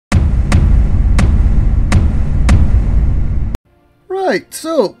Right,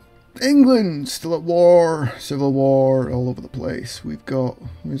 so England still at war, civil war all over the place. We've got,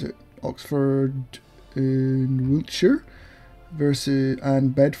 what is it, Oxford in Wiltshire versus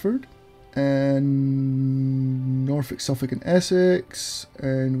and Bedford, and Norfolk, Suffolk, and Essex,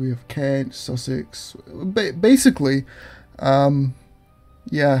 and we have Kent, Sussex. Basically,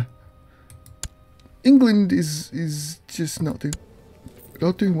 yeah, England is just not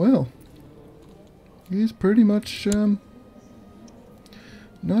doing well. He's pretty much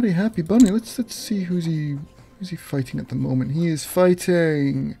not a happy bunny. Let's see who's he fighting at the moment. He is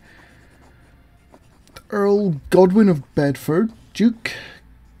fighting Earl Godwin of Bedford, Duke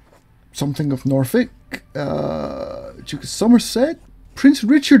something of Norfolk, Duke of Somerset, Prince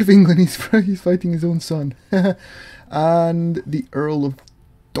Richard of England. He's fighting his own son, and the Earl of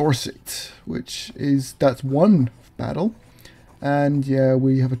Dorset, that's one battle. And yeah,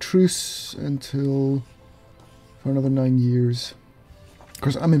 we have a truce for another 9 years. Of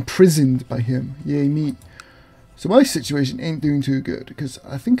course, I'm imprisoned by him. Yay me. So my situation ain't doing too good, because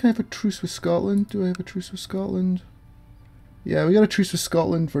I think I have a truce with Scotland. Do I have a truce with Scotland? Yeah, we got a truce with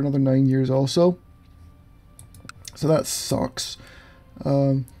Scotland for another 9 years also. So that sucks.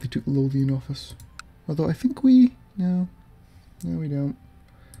 They took Lothian off us. Although I think no, we don't.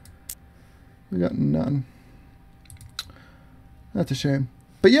 We got nothing. That's a shame.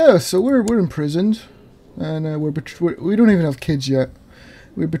 But yeah, so we're imprisoned, and we don't even have kids yet.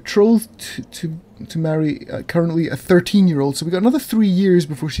 We're betrothed to marry currently a 13-year-old, so we got another 3 years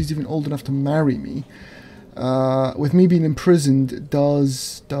before she's even old enough to marry me. With me being imprisoned, it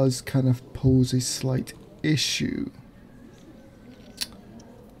does kind of pose a slight issue.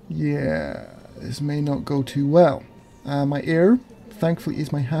 Yeah, this may not go too well. My heir, thankfully,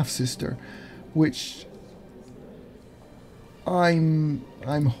 is my half-sister, which I'm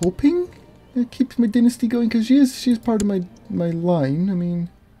hoping it keeps my dynasty going, because she is part of my line. I mean,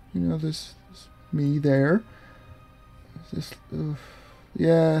 you know, there's me there.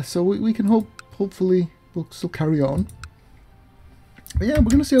 Yeah, so we can hopefully we'll still carry on. But yeah, we're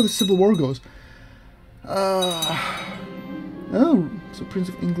gonna see how the Civil War goes. Oh, so Prince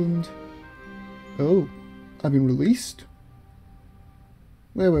of England. Oh, I've been released.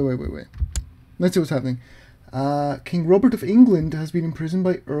 Wait. Let's see what's happening. King Robert of England has been imprisoned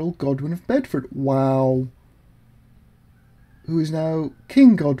by Earl Godwin of Bedford. Wow. Who is now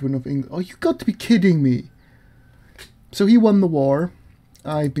King Godwin of England. Oh, you got to be kidding me. So he won the war.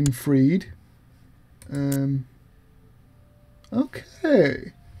 I've been freed.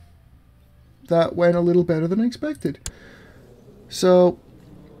 Okay. That went a little better than I expected. So,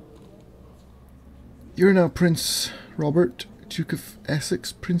 you're now Prince Robert, Duke of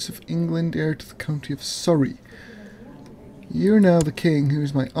Essex, Prince of England, heir to the county of Surrey. You're now the king, who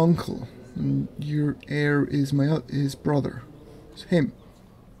is my uncle, and your heir is his brother. It's him.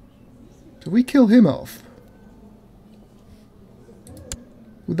 So we kill him off.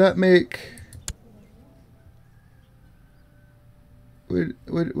 Would that make... Would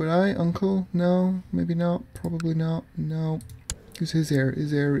I, uncle? No, maybe not, probably not, no. Who's his heir?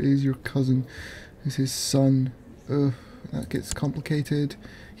 His heir is your cousin, who's his son. Ugh, that gets complicated.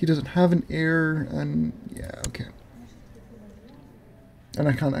 He doesn't have an heir, and yeah, okay. And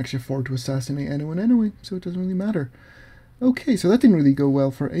I can't actually afford to assassinate anyone anyway, so it doesn't really matter. Okay, so that didn't really go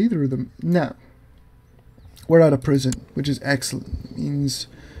well for either of them. Now, we're out of prison, which is excellent. It means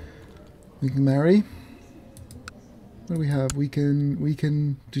we can marry. What do we have? We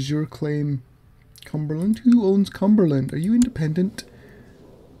can de jure claim Cumberland. Who owns Cumberland? Are you independent?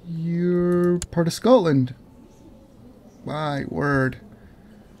 You're part of Scotland. My word.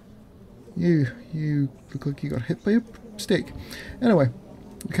 You look like you got hit by a stake. Anyway,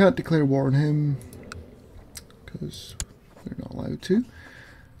 we can't declare war on him because we're not allowed to.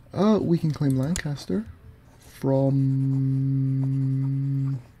 We can claim Lancaster from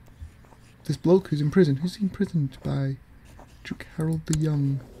this bloke who's in prison. Who's he imprisoned by? Duke Harold the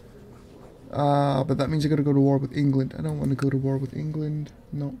Young. But that means I gotta go to war with England. I don't want to go to war with England.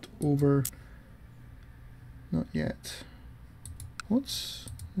 Not yet. What's...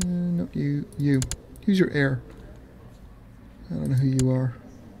 not you. You. Who's your heir? I don't know who you are.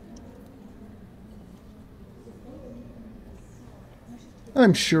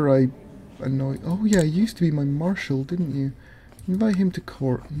 I'm sure I annoyed... Oh yeah, you used to be my marshal, didn't you? Invite him to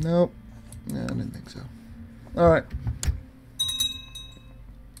court. No. No, I didn't think so. Alright.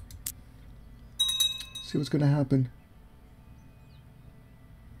 See what's going to happen.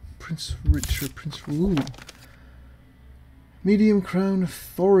 Prince Richard, Prince Rule. Medium Crown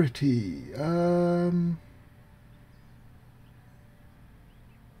Authority.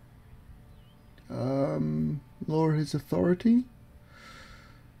 Lower his authority.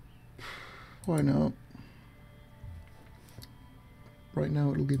 Why not? Right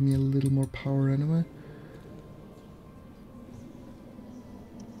now it'll give me a little more power anyway.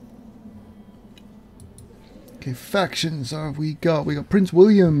 Okay, factions have we got? We got Prince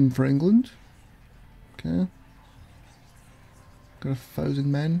William for England. Okay. Got 1,000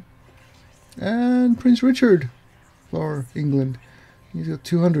 men. And Prince Richard for England. He's got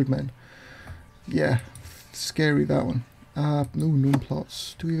 200 men. Yeah, scary that one. No known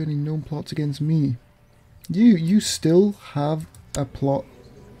plots. Do we have any known plots against me? You still have a plot.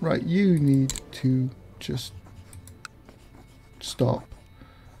 Right, you need to just stop.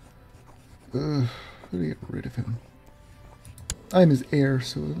 How do I get rid of him? I'm his heir,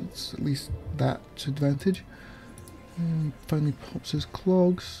 so it's at least that's advantage. And finally pops his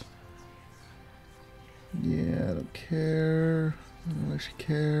clogs. Yeah, I don't care. I don't actually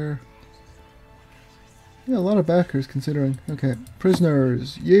care. Yeah, a lot of backers considering. Okay,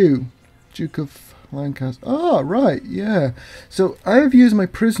 prisoners. You, Duke of Lancaster. Ah, right, yeah. So I've used my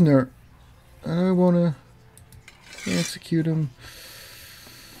prisoner, and I want to execute him.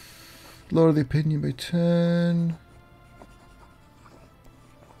 Lower the opinion by 10.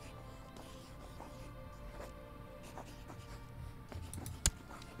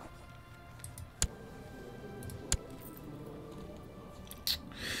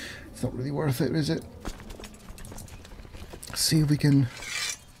 It's not really worth it, is it? See if we can...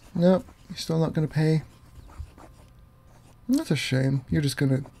 Nope, you're still not going to pay. That's a shame. You're just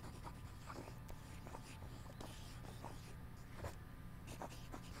going to...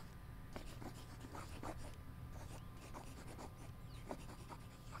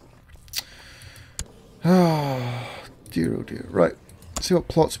 Oh dear, oh dear. Right, let's see what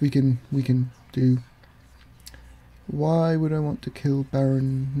plots we can do. Why would I want to kill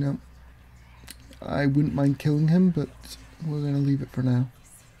Baron? No, I wouldn't mind killing him, but we're going to leave it for now.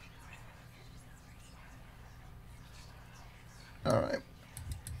 All right.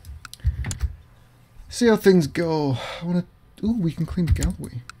 See how things go. I want to. Oh, we can claim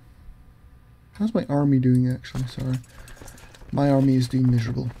Galloway. How's my army doing? Actually, sorry, my army is doing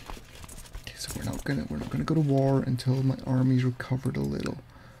miserable. So we're not gonna go to war until my army's recovered a little.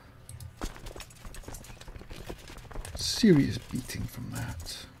 Serious beating from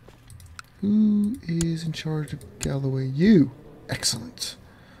that. Who is in charge of Galloway? You! Excellent.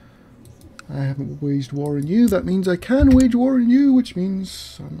 I haven't waged war on you. That means I can wage war on you, which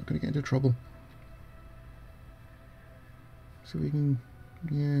means I'm not gonna get into trouble. So we can,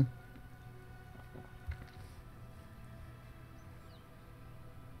 yeah.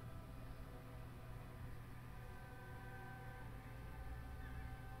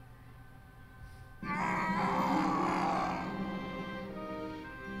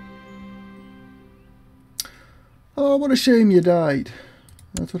 Oh, what a shame you died.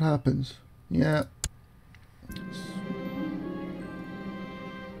 That's what happens. Yeah.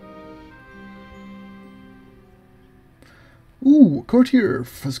 Ooh, a courtier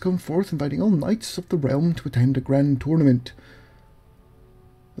has come forth inviting all knights of the realm to attend a grand tournament,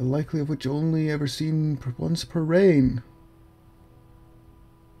 the likely of which only ever seen once per reign.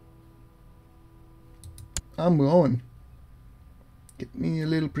 I'm going. Get me a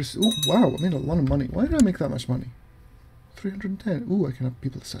little oh wow, I made a lot of money. Why did I make that much money? 310. Ooh, I can have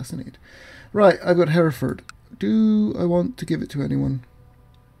people assassinate. Right, I've got Hereford. Do I want to give it to anyone?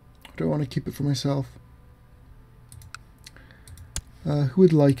 Or do I want to keep it for myself? Who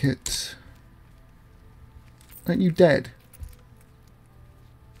would like it? Aren't you dead?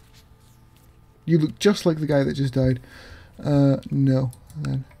 You look just like the guy that just died. No.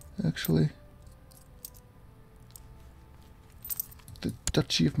 Then, actually... the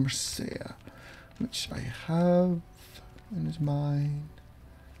Duchy of Marseille, which I have in his mind.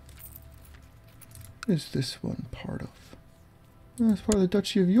 What is this one part of? Oh, it's part of the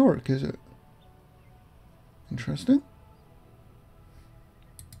Duchy of York, is it? Interesting.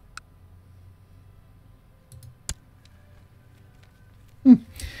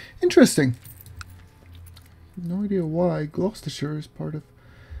 Interesting. No idea why Gloucestershire is part of...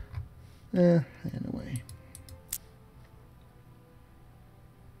 anyway.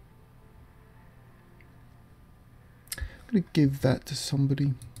 I'm going to give that to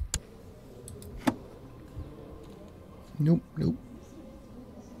somebody. Nope, nope.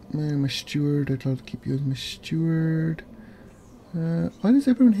 My steward, I'd love to keep you as my steward. Why does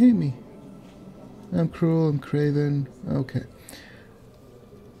everyone hate me? I'm cruel, I'm craven. Okay.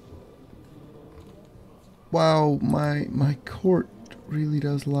 Wow, my court really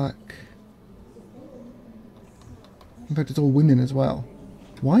does lack. In fact, it's all women as well.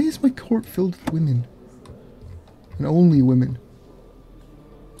 Why is my court filled with women? And only women.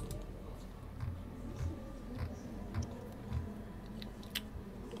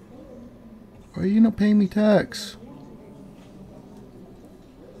 Why are you not paying me tax?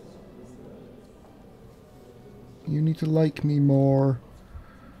 You need to like me more.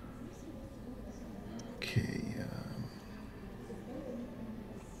 Okay.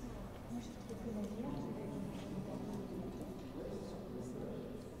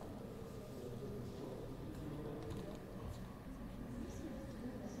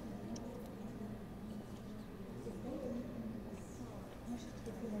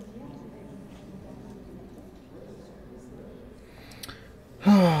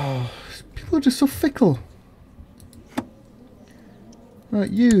 People are just so fickle. Right,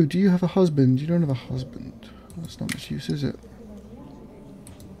 you, do you have a husband? You don't have a husband. That's not much use, is it?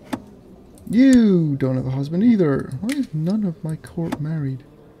 You don't have a husband either. Why is none of my court married?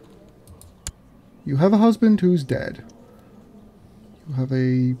 You have a husband who's dead. You have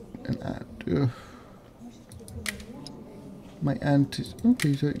an aunt. Ugh. My aunt is...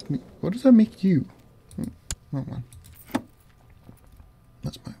 Okay, so what does that make you? Wrong one.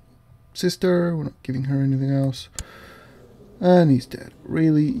 That's my sister. We're not giving her anything else. And he's dead.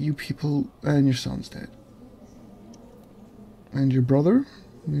 Really, you people... And your son's dead. And your brother,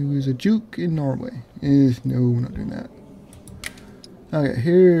 who is a duke in Norway. No, we're not doing that. Okay,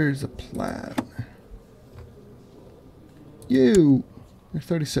 here's a plan. You're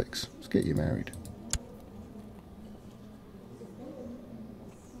 36. Let's get you married.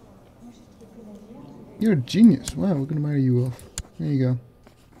 You're a genius. Wow, we're going to marry you off. There you go.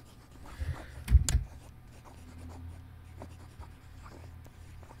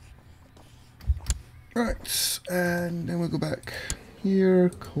 Right, and then we'll go back here,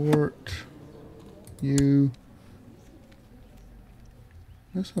 court, you.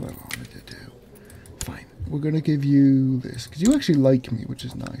 That's what I wanted to do. Fine, we're going to give you this, because you actually like me, which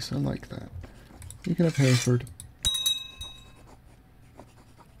is nice. I like that. You can have Hereford.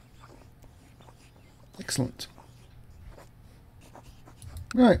 Excellent.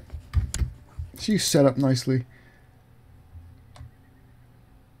 Right, so you set up nicely.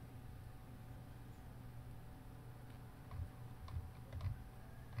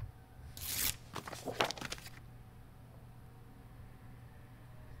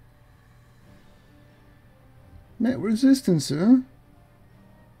 Met resistance, huh?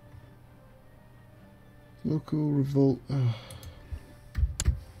 Local revolt. Oh.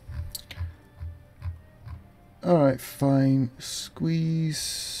 Alright, fine. Squeeze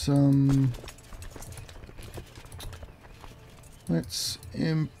some. Let's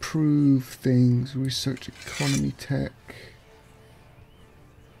improve things. Research economy tech.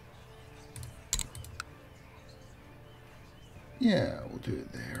 Yeah, we'll do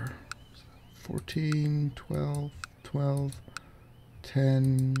it there. 14, 12, 12,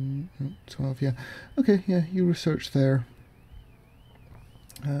 10, 12, yeah. Okay, yeah, you research there.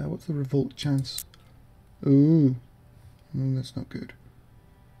 What's the revolt chance? Ooh, that's not good.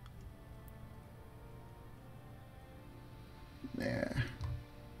 Nah,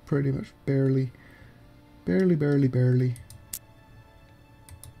 pretty much barely. Barely.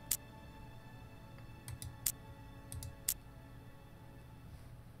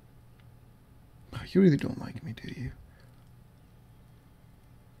 You really don't like me, do you?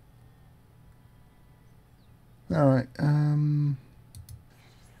 Alright,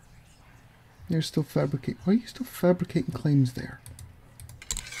 you're still fabricating. Why are you still fabricating claims there?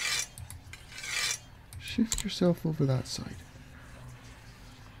 Shift yourself over that side.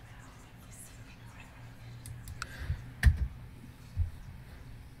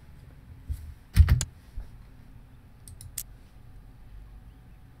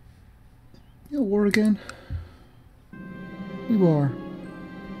 You war again? You are.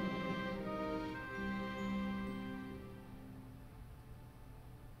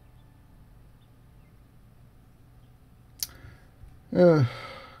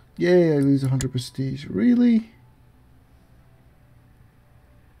 Yay, I lose 100 prestige. Really?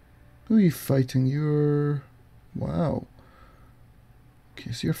 Who are you fighting? You're... Wow.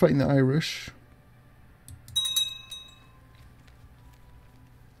 Okay, so you're fighting the Irish.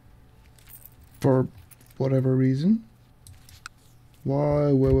 For whatever reason.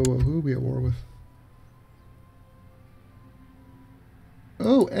 Why? Whoa. Who are we at war with?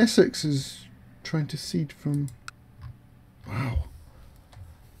 Oh, Essex is trying to cede from... Wow.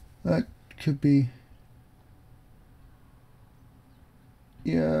 That could be...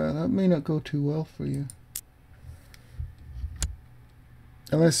 Yeah, that may not go too well for you.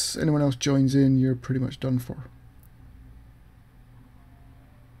 Unless anyone else joins in, you're pretty much done for.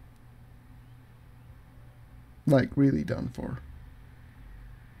 Like, really done for.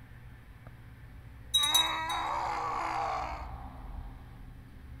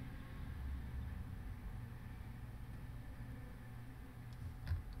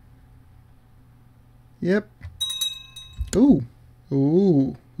 Yep. Oh.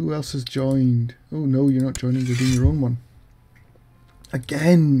 Oh. Who else has joined? Oh no, you're not joining, you're doing your own one.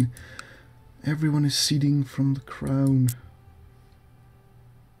 Again! Everyone is ceding from the crown.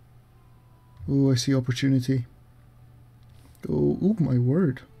 Oh, I see opportunity. Oh my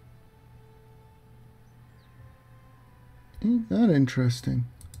word. Ain't that interesting?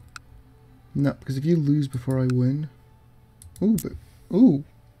 No, because if you lose before I win... Oh, but... Oh!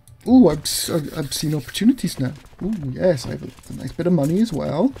 Oh, I've seen opportunities now. Oh, yes, I have a nice bit of money as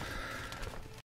well.